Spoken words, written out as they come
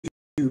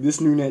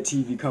This new net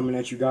TV coming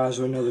at you guys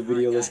with another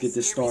video. Let's get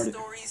this started.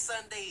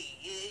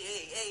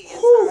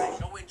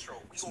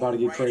 It's about to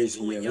get crazy.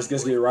 Yeah, let's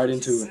just get right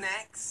into it.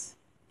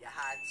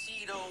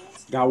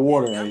 Got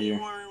water right here.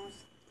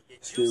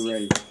 Let's get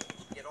ready.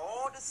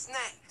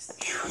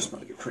 It's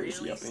about to get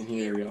crazy up in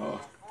here, y'all.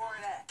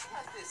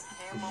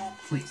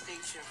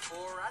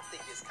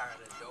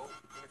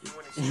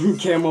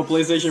 Camo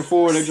PlayStation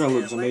 4, that joint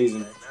looks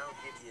amazing.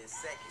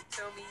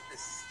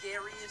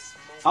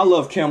 I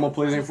love camo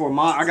PlayStation 4.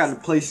 I got the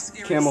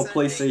camo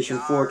PlayStation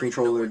 4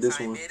 controller. This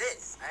one. I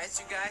asked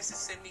you guys to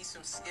send me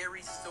some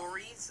scary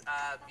stories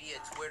via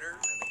Twitter.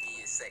 I'm gonna give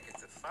you a second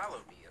to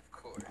follow me, of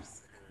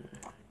course.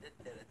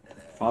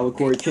 Follow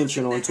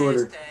CoryxKenshin on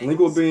Twitter. Link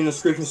will be in the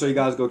description, so you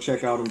guys go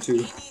check out him too.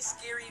 Any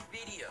scary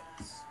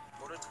videos?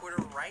 Go to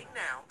Twitter right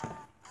now.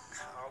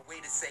 I'll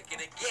wait a second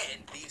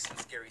again. Leave some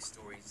scary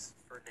stories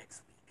for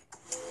next week.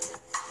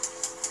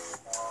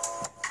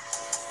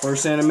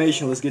 First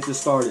animation. Let's get this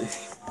started.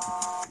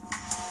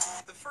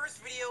 The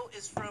first video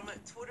is from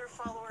Twitter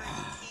follower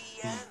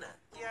Kiana.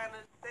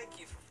 Kiana, thank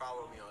you for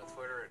following me on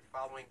Twitter and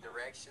following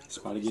directions. It's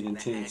about to get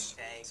intense.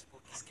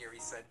 Spooky Scary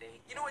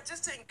Sunday. You know what?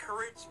 Just to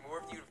encourage more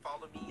of you to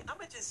follow me,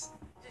 I'ma just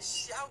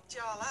shout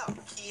y'all out.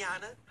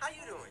 Kiana, how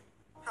you doing?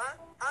 Huh?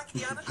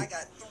 Kiana? I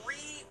got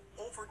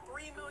over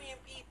 3 million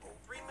people,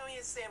 3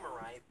 million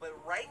samurai, but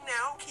right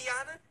now,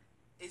 Kiana,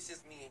 it's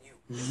just me and you.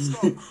 This is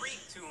called Creep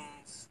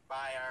Tunes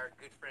by our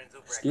good friends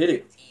over at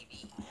TV.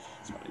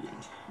 It's about to get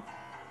intense.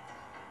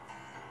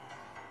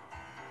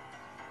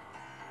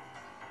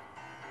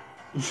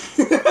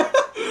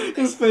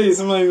 His face,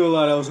 I'm not even gonna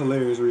lie, that was a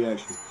hilarious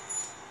reaction.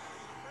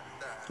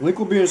 Link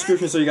will be in the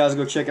description, so you guys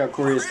go check out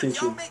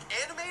CoryxKenshin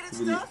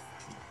video.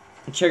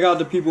 And check out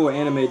the people who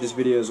animate this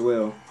video as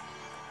well.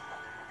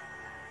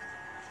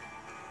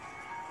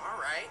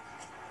 Alright,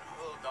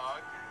 little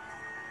dog.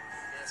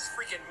 Yeah, it's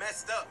freaking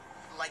messed up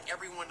like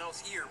everyone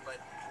else here, but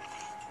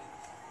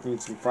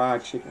Need some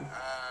fried chicken.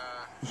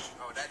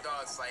 Oh, that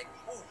dog's like,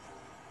 ooh,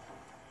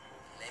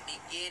 let me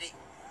get it.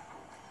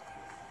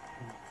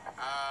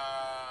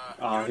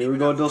 Here we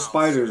go with those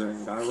spiders.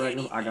 I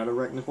got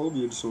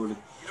arachnophobia disorder.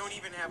 You don't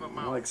even have a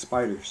mouth. I like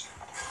spiders.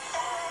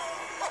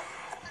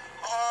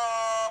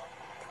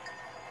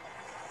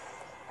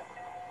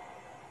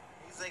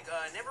 He's like,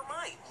 never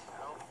mind.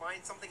 I'll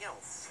find something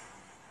else.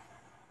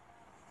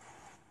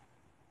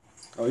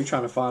 Oh, you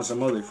trying to find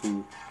some other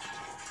food?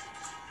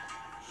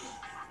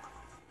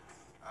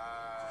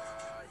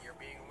 You're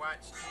being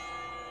watched.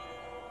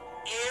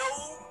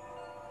 Ew.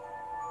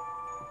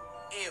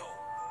 Ew.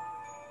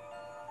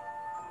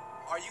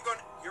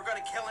 You're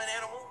gonna kill an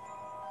animal?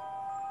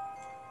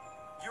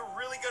 You're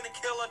really gonna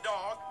kill a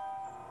dog?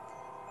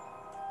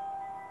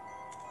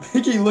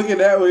 He keep looking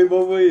that way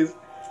both ways.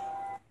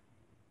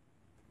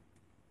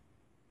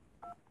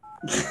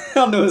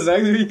 I know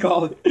exactly what he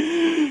called it.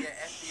 Yeah,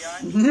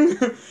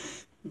 FBI.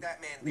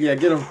 That man. Yeah,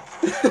 get him.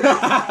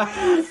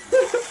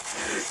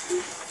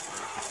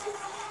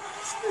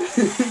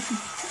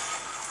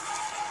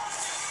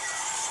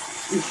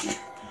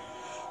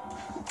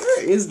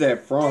 Where is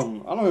that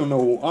from? I don't even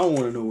know. I don't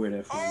want to know where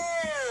that's from.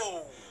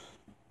 Oh!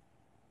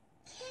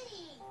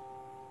 Kitty.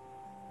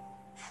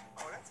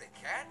 Oh, that's a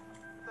cat? I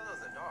thought that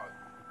was a dog.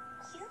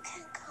 You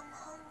can come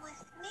home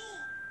with me.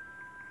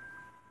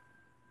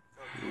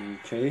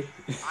 Okay.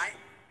 I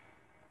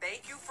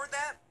thank you for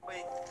that,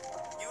 but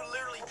you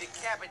literally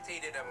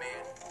decapitated a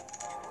man.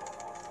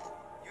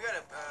 You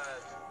gotta,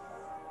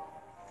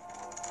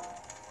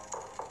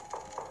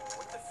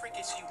 what the freak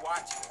is she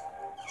watching?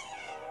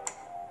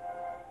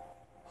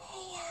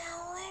 Hey,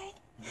 Howard.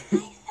 I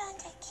found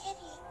a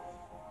kitty.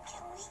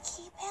 Can we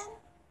keep him?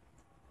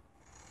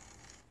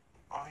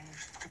 I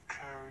used to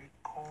carry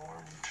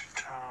corn to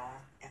town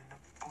in a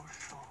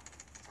bushel.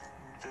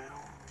 There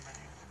were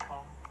many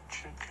plump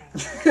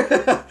chickens. We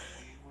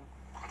would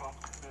pluck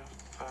their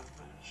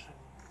feathers and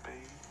bathe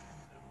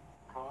in their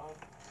blood.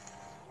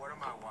 What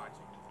am I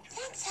watching?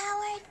 Thanks,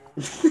 Howard.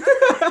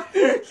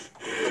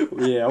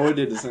 Yeah, I would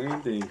did the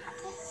same thing.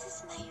 This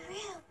is my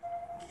room.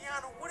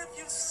 Kiana, what have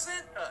you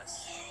sent us?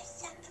 Here's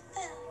some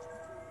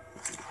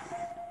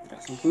food.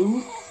 Got some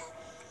food?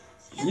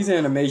 These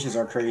animations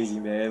are crazy,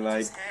 man. Like,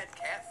 Just had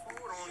cat food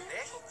on You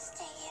deck? can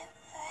stay here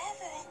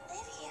forever and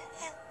live here,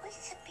 and we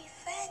could be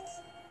friends.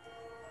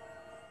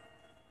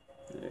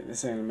 yeah,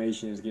 this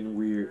animation is getting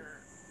weird.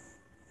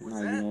 I'm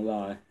not even gonna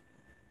lie.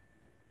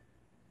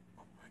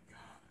 Oh my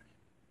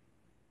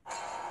god.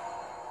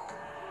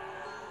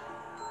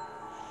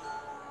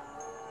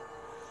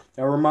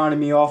 That reminded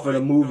me off of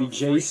the movie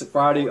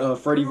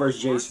Freddy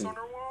vs. Jason.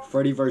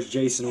 Freddy vs.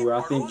 Jason, where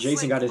I think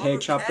Jason got his head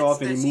chopped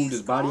off and he moved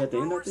his body at the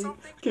end, I think.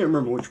 I can't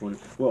remember which one.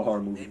 What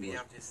horror movie it Maybe was.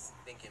 I'm just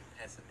thinking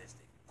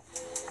pessimistic.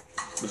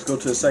 Let's go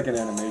to the second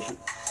animation.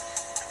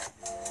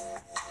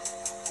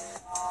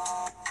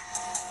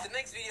 The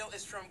next video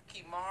is from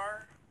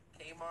Kmart,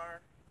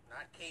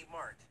 not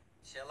Kmart.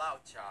 Chill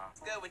out, y'all. It's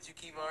good with you,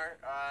 Kimar.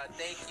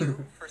 Thank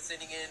you for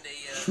sending in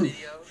a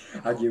video.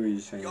 I get what you're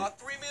saying. Y'all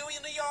 3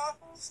 million of y'all,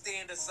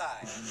 stand aside.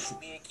 It's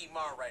me and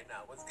Kimar right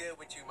now. What's good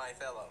with you, my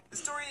fellow? The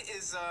story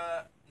is,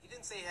 he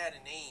didn't say he had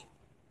a name.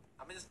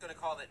 I'm just gonna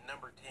call it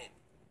number 10.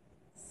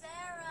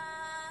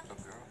 Sarah.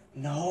 A girl.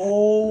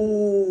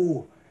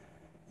 No!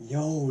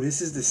 Yo,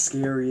 this is the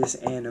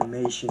scariest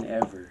animation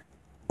ever.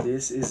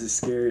 This is the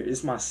scary.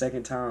 It's my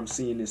second time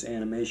seeing this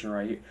animation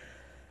right here.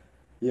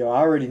 Yo, I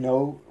already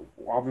know.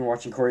 I've been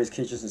watching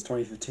CoryxKenshin since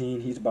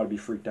 2015. He's about to be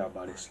freaked out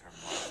by this.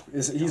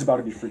 He's about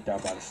to be freaked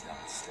out by this.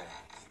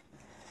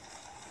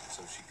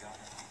 So she got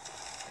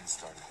up and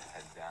started to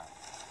head down.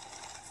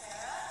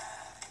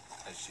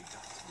 As she got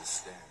to the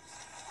stairs,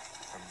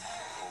 her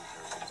mother pulled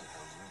her into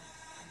her room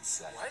and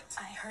said, What?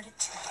 I heard it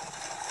too.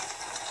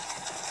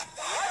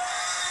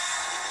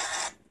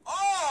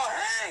 Oh,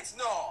 Hanks,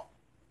 no!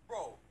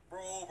 Bro.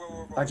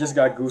 I just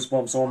got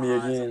goosebumps on me My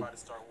eyes are again. about to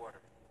start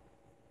watering.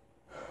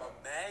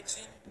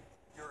 Imagine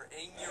you're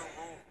in your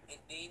room and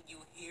then you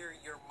hear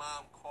your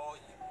mom call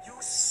you.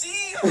 You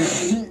see her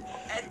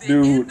at the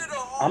Dude, end of the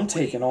hallway. I'm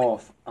taking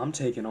off. I'm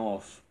taking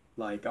off.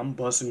 Like, I'm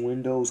busting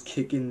windows,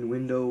 kicking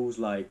windows,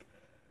 like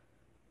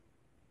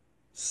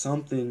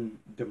something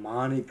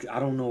demonic. I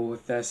don't know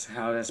if that's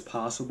how that's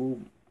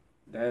possible.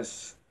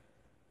 That's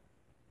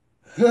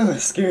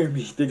scaring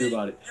me thinking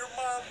about it. Your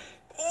mom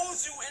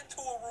pulls you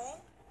into a room.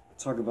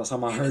 Talk about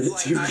something I and heard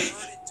it's it like, too. I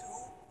heard it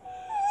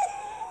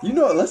too. You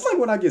know, that's like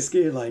when I get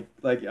scared. Like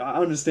I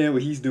understand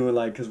what he's doing.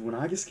 Like, cause when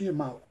I get scared,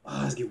 my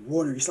eyes get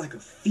watery. It's like a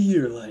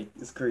fear. Like,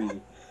 it's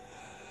crazy.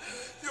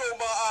 Yo,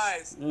 my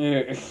eyes.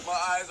 Yeah. My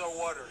eyes are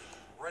watering.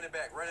 Run it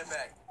back.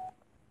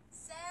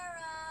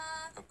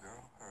 Sarah. a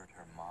girl heard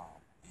her mom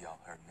yell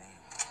her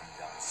name from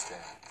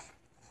downstairs.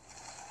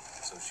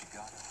 So she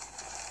got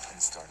up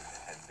and started to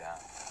head down.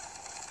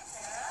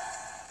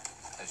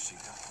 As she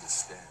got to the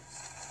stairs,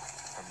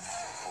 her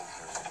mother pulled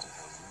her into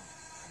her room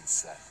and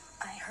said,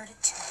 I heard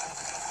it too.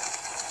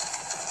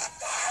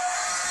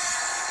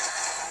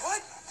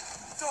 What?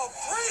 The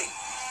freak?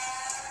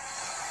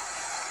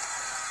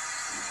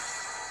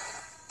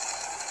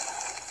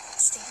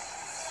 Stay.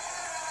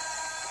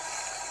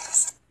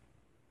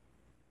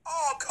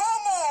 Oh, come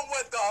on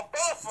with the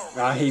buffer.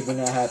 I hate when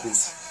that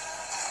happens.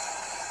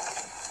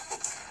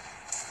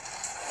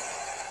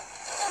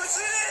 Push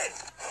it in.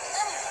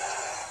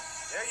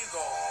 There you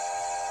go.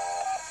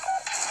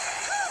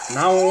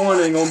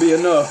 911 ain't gonna be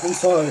enough. I'm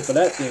sorry for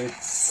that thing.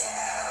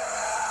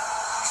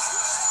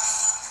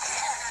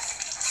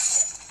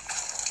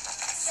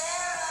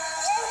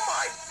 Oh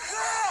my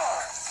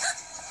God!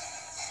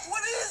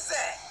 What is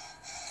that?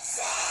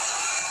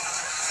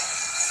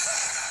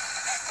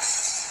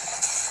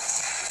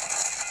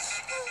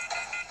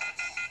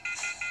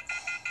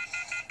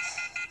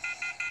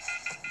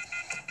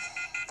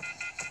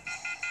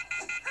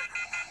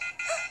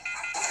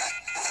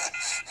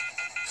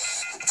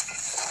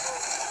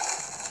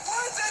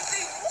 Why does that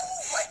thing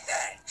move like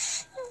that?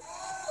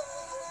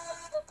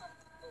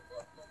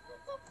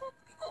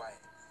 Be quiet.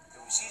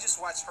 Dude, she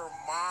just watched her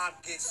mom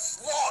get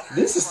slaughtered.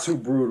 This is too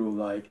brutal.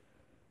 Like,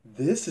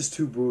 this is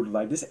too brutal.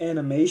 Like, this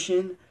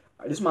animation.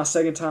 This is my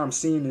second time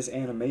seeing this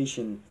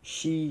animation.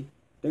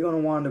 They're gonna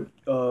wind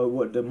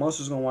up. The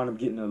monster's gonna wind up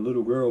getting a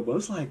little girl. But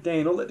it's like,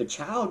 dang, don't let the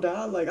child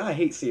die. Like, I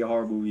hate seeing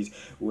horror movies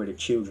where the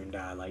children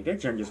die. Like, that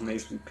just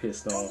makes me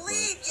pissed Don't off.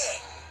 leave Like,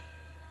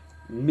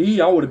 yet. me,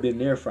 I would have been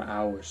there for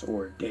hours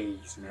or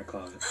days in that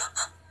closet.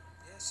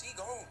 Yeah, she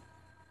gone.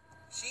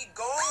 She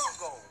gone.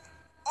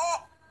 Oh!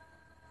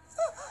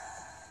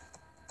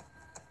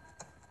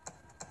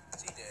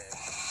 She dead.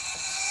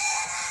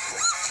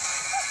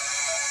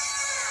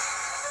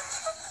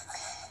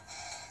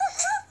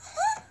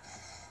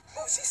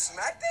 Oh, she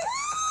smacked it?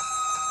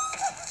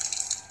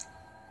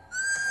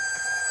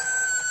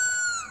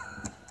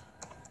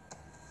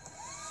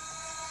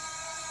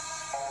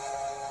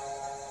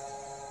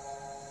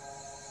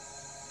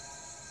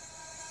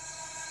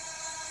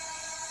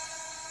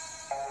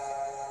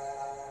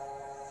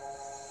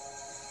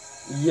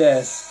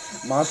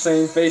 Yes, my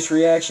same face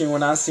reaction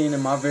when I seen it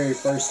my very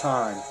first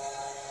time.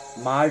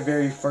 My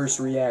very first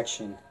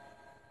reaction.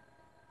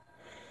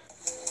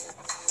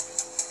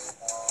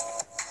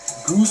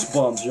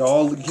 Goosebumps,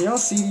 y'all. Can y'all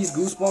see these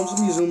goosebumps? Let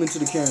me zoom into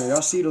the camera.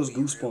 Y'all see those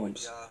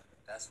goosebumps?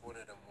 That's one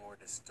of the more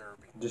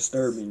disturbing.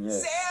 Disturbing,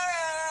 yes.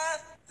 Sarah!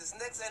 This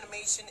next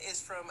animation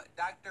is from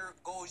Dr.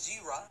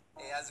 Gojira.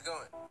 Hey, how's it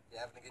going? You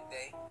having a good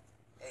day?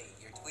 Hey,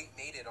 your tweet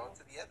made it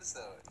onto the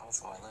episode.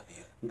 Also, I love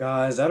you.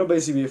 Guys, that'll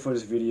basically be it for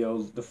this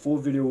video. The full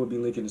video will be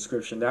linked in the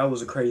description. That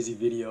was a crazy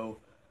video.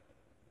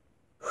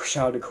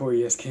 Shout out to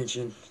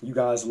CoryxKenshin. You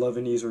guys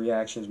loving these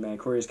reactions, man.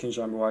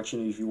 CoryxKenshin, I've been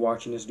watching you. If you're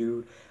watching this,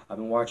 dude, I've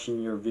been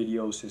watching your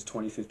videos since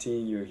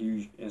 2015. You're a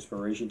huge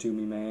inspiration to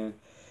me, man.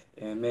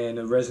 And, man,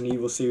 the Resident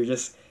Evil series,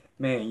 just,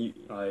 man, you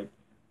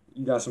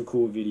got some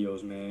cool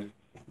videos, man.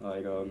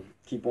 Like,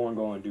 keep on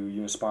going, dude.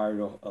 You inspired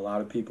a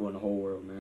lot of people in the whole world, man.